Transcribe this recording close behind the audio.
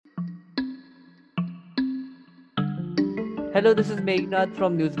Hello, this is Meghnad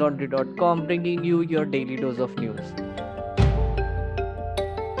from newslaundry.com bringing you your daily dose of news.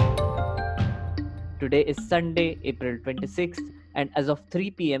 Today is Sunday, April 26th, and as of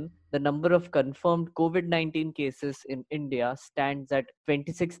 3 pm, the number of confirmed COVID 19 cases in India stands at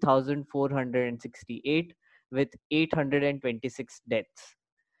 26,468 with 826 deaths.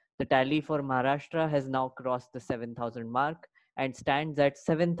 The tally for Maharashtra has now crossed the 7,000 mark and stands at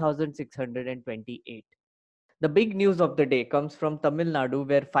 7,628. The big news of the day comes from Tamil Nadu,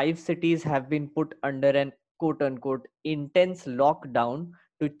 where 5 cities have been put under an quote unquote intense lockdown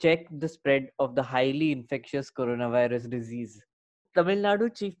to check the spread of the highly infectious coronavirus disease. Tamil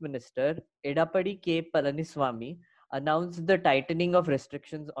Nadu Chief Minister Edapadi K. Palaniswamy announced the tightening of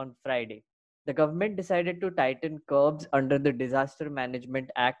restrictions on Friday. The government decided to tighten curbs under the Disaster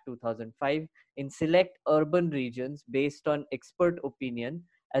Management Act 2005 in select urban regions based on expert opinion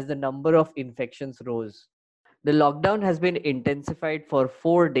as the number of infections rose. The lockdown has been intensified for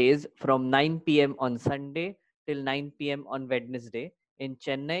 4 days from 9 p.m. on Sunday till 9 p.m. on Wednesday in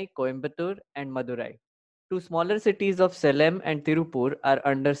Chennai, Coimbatore, and Madurai. Two smaller cities of Salem and Tirupur are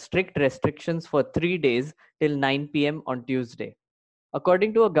under strict restrictions for 3 days till 9 p.m. on Tuesday.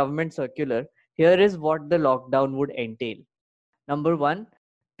 According to a government circular, here is what the lockdown would entail. Number one,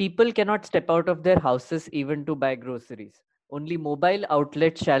 people cannot step out of their houses even to buy groceries. Only mobile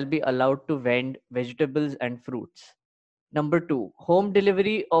outlets shall be allowed to vend vegetables and fruits. Number two, home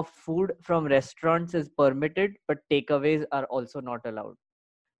delivery of food from restaurants is permitted, but takeaways are also not allowed.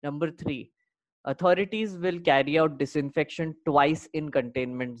 Number three, authorities will carry out disinfection twice in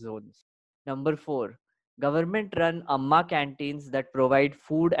containment zones. Number four, government run Amma canteens that provide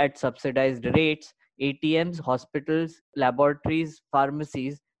food at subsidized rates, ATMs, hospitals, laboratories,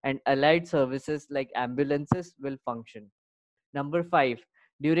 pharmacies, and allied services like ambulances will function. Number five,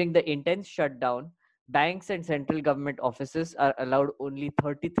 during the intense shutdown, banks and central government offices are allowed only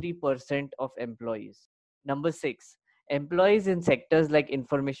 33% of employees. Number six, employees in sectors like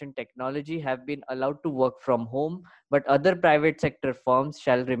information technology have been allowed to work from home, but other private sector firms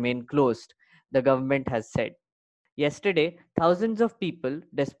shall remain closed, the government has said. Yesterday, thousands of people,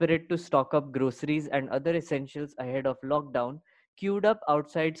 desperate to stock up groceries and other essentials ahead of lockdown, queued up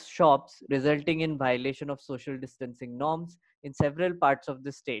outside shops, resulting in violation of social distancing norms in several parts of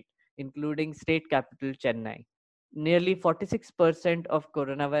the state, including state capital Chennai. Nearly 46% of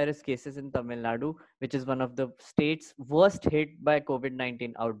coronavirus cases in Tamil Nadu, which is one of the states worst hit by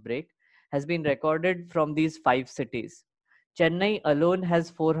COVID-19 outbreak, has been recorded from these 5 cities. Chennai alone has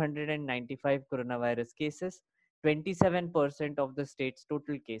 495 coronavirus cases, 27% of the state's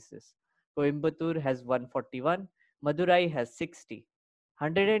total cases. Coimbatore has 141, Madurai has 60.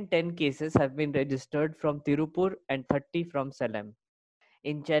 110 cases have been registered from Tirupur and 30 from Salem.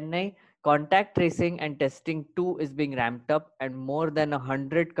 In Chennai, contact tracing and testing too is being ramped up, and more than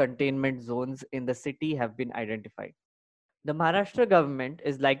 100 containment zones in the city have been identified. The Maharashtra government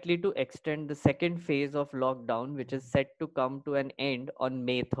is likely to extend the second phase of lockdown, which is set to come to an end on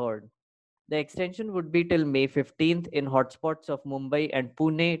May 3rd. The extension would be till May 15th in hotspots of Mumbai and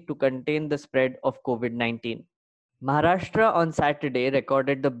Pune to contain the spread of COVID 19. Maharashtra on Saturday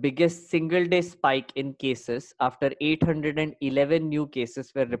recorded the biggest single day spike in cases after 811 new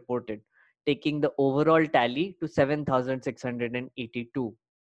cases were reported, taking the overall tally to 7,682.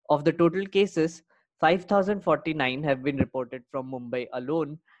 Of the total cases, 5,049 have been reported from Mumbai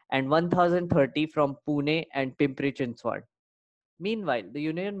alone and 1,030 from Pune and Pimpri Chinchwad. Meanwhile, the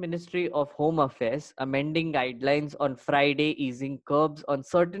Union Ministry of Home Affairs amending guidelines on Friday easing curbs on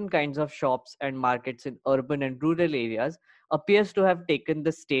certain kinds of shops and markets in urban and rural areas appears to have taken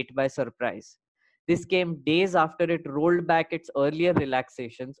the state by surprise. This came days after it rolled back its earlier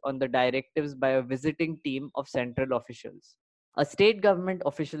relaxations on the directives by a visiting team of central officials. A state government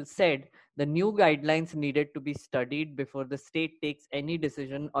official said the new guidelines needed to be studied before the state takes any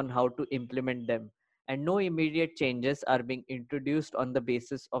decision on how to implement them, and no immediate changes are being introduced on the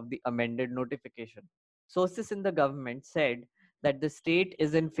basis of the amended notification. Sources in the government said that the state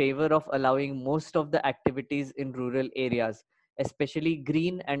is in favor of allowing most of the activities in rural areas, especially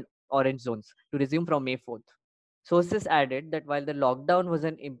green and orange zones, to resume from May 4th. Sources added that while the lockdown was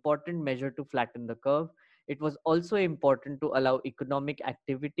an important measure to flatten the curve, it was also important to allow economic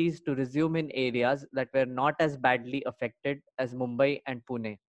activities to resume in areas that were not as badly affected as Mumbai and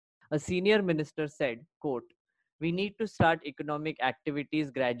Pune. A senior minister said, quote, "We need to start economic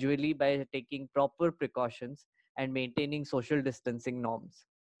activities gradually by taking proper precautions and maintaining social distancing norms.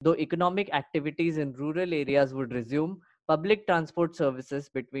 Though economic activities in rural areas would resume, public transport services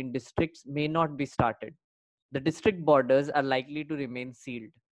between districts may not be started. The district borders are likely to remain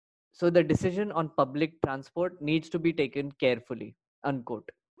sealed." So the decision on public transport needs to be taken carefully. Unquote.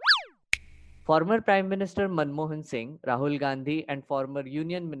 Former Prime Minister Manmohan Singh, Rahul Gandhi, and former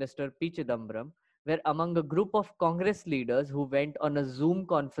Union Minister P. Chidambaram were among a group of Congress leaders who went on a Zoom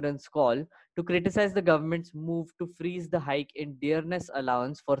conference call to criticize the government's move to freeze the hike in dearness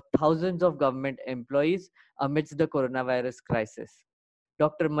allowance for thousands of government employees amidst the coronavirus crisis.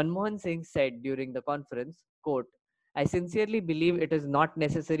 Dr. Manmohan Singh said during the conference, quote, I sincerely believe it is not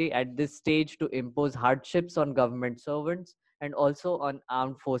necessary at this stage to impose hardships on government servants and also on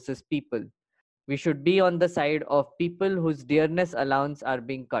armed forces people. We should be on the side of people whose dearness allowance are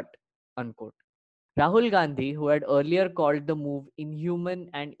being cut. Unquote. Rahul Gandhi, who had earlier called the move inhuman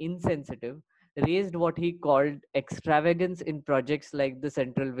and insensitive, raised what he called extravagance in projects like the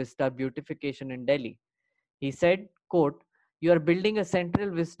Central Vista beautification in Delhi. He said, quote, you are building a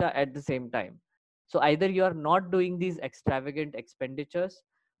central vista at the same time. So either you are not doing these extravagant expenditures,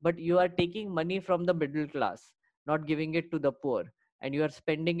 but you are taking money from the middle class, not giving it to the poor, and you are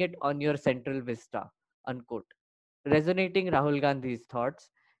spending it on your central vista. Unquote. Resonating Rahul Gandhi's thoughts,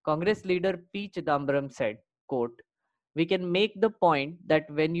 Congress leader P. Chidambaram said, quote, we can make the point that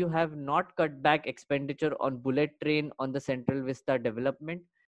when you have not cut back expenditure on bullet train on the Central Vista development,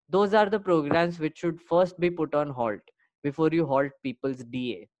 those are the programs which should first be put on halt before you halt people's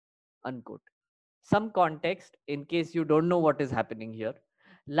DA. Unquote. Some context in case you don't know what is happening here.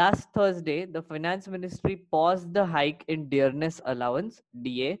 Last Thursday, the Finance Ministry paused the hike in dearness allowance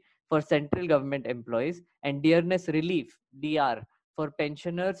DA for central government employees and dearness relief DR for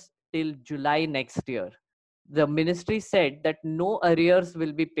pensioners till July next year. The ministry said that no arrears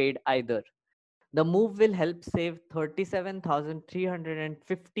will be paid either. The move will help save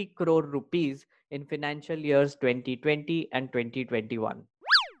 37,350 crore rupees in financial years 2020 and 2021.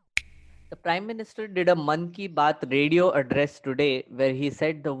 The Prime Minister did a Mann Ki Baat radio address today where he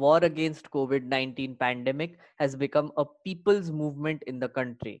said the war against COVID-19 pandemic has become a people's movement in the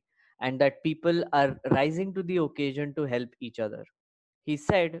country and that people are rising to the occasion to help each other. He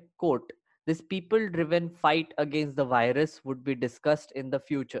said, quote, this people-driven fight against the virus would be discussed in the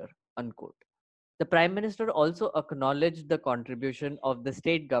future, unquote. The Prime Minister also acknowledged the contribution of the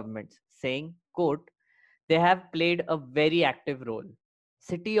state governments, saying, quote, they have played a very active role.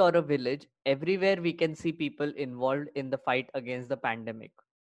 City or a village, everywhere we can see people involved in the fight against the pandemic.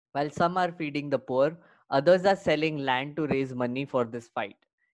 While some are feeding the poor, others are selling land to raise money for this fight.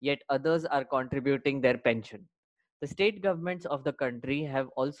 Yet others are contributing their pension. The state governments of the country have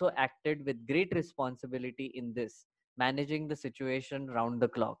also acted with great responsibility in this, managing the situation round the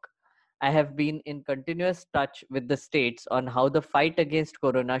clock. I have been in continuous touch with the states on how the fight against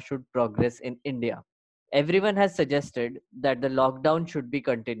corona should progress in India. Everyone has suggested that the lockdown should be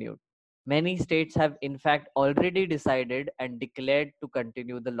continued. Many states have in fact already decided and declared to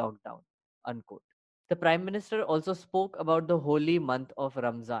continue the lockdown. Unquote. The Prime Minister also spoke about the holy month of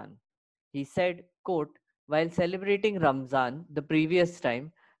Ramzan. He said, quote, while celebrating Ramzan the previous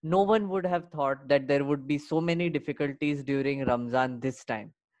time, no one would have thought that there would be so many difficulties during Ramzan this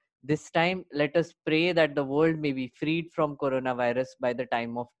time. This time, let us pray that the world may be freed from coronavirus by the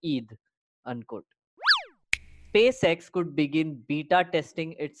time of Eid. Unquote. SpaceX could begin beta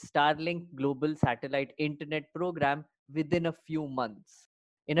testing its Starlink global satellite internet program within a few months.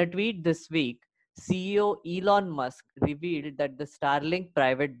 In a tweet this week, CEO Elon Musk revealed that the Starlink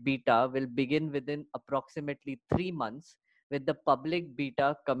private beta will begin within approximately 3 months, with the public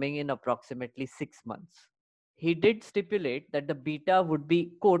beta coming in approximately 6 months. He did stipulate that the beta would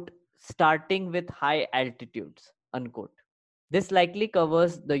be, quote, starting with high altitudes, unquote. This likely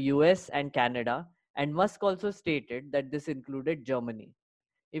covers the US and Canada, and Musk also stated that this included Germany.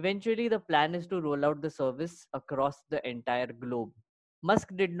 Eventually, the plan is to roll out the service across the entire globe.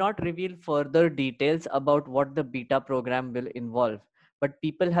 Musk did not reveal further details about what the beta program will involve, but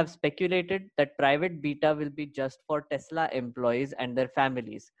people have speculated that private beta will be just for Tesla employees and their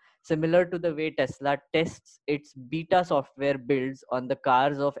families, similar to the way Tesla tests its beta software builds on the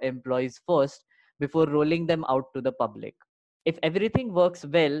cars of employees first before rolling them out to the public. If everything works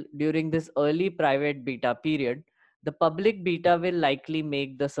well during this early private beta period, the public beta will likely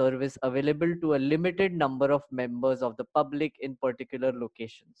make the service available to a limited number of members of the public in particular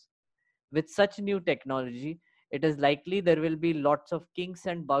locations. With such new technology, it is likely there will be lots of kinks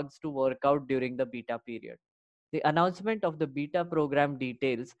and bugs to work out during the beta period. The announcement of the beta program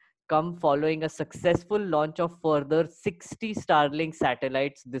details come following a successful launch of further 60 Starlink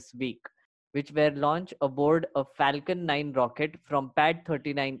satellites this week, which were launched aboard a Falcon 9 rocket from Pad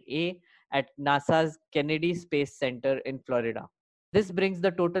 39A at NASA's Kennedy Space Center in Florida. This brings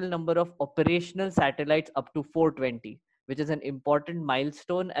the total number of operational satellites up to 420, which is an important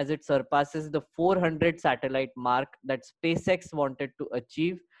milestone as it surpasses the 400 satellite mark that SpaceX wanted to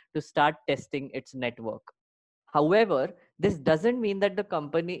achieve to start testing its network. However, this doesn't mean that the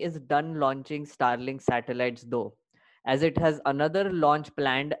company is done launching Starlink satellites though, as it has another launch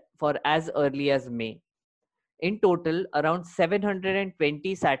planned for as early as May. In total, around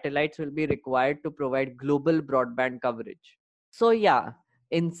 720 satellites will be required to provide global broadband coverage. So, yeah,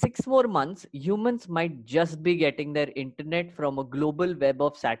 in 6 more months, humans might just be getting their internet from a global web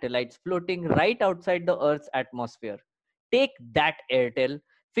of satellites floating right outside the Earth's atmosphere. Take that, Airtel.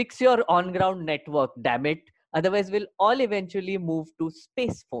 Fix your on ground network, damn it. Otherwise, we'll all eventually move to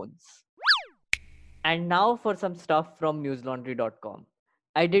space phones. And now for some stuff from newslaundry.com.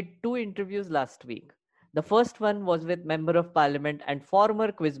 I did 2 interviews last week. The first one was with Member of Parliament and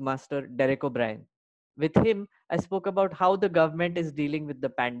former quizmaster Derek O'Brien. With him, I spoke about how the government is dealing with the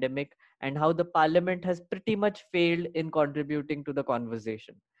pandemic and how the parliament has pretty much failed in contributing to the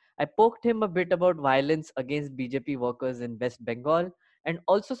conversation. I poked him a bit about violence against BJP workers in West Bengal and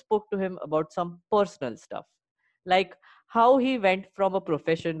also spoke to him about some personal stuff, like how he went from a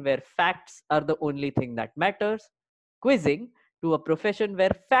profession where facts are the only thing that matters, quizzing, to a profession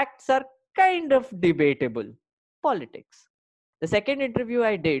where facts are kind of debatable, politics. The second interview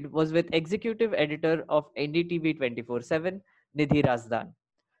I did was with executive editor of NDTV 24/7, Nidhi Razdan.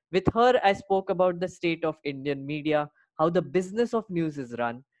 With her, I spoke about the state of Indian media, how the business of news is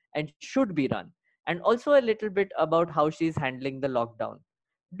run and should be run, and also a little bit about how she's handling the lockdown.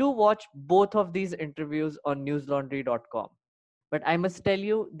 Do watch both of these interviews on newslaundry.com. But I must tell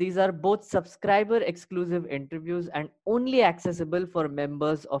you, these are both subscriber exclusive interviews and only accessible for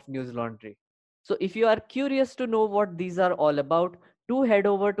members of News Laundry. So if you are curious to know what these are all about, do head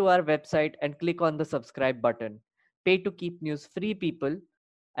over to our website and click on the subscribe button. Pay to keep news free, people.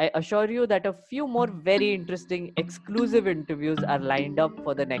 I assure you that a few more very interesting exclusive interviews are lined up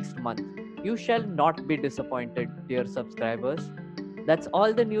for the next month. You shall not be disappointed, dear subscribers. That's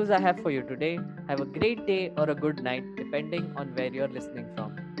all the news I have for you today. Have a great day or a good night, depending on where you're listening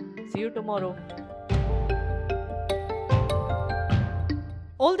from. See you tomorrow.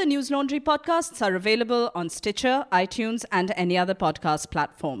 All the News Laundry podcasts are available on Stitcher, iTunes, and any other podcast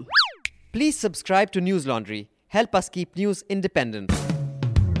platform. Please subscribe to News Laundry. Help us keep news independent.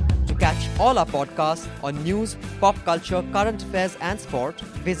 To catch all our podcasts on news, pop culture, current affairs, and sport,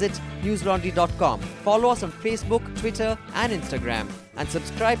 visit newslaundry.com. Follow us on Facebook, Twitter, and Instagram, and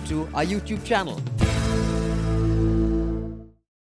subscribe to our YouTube channel.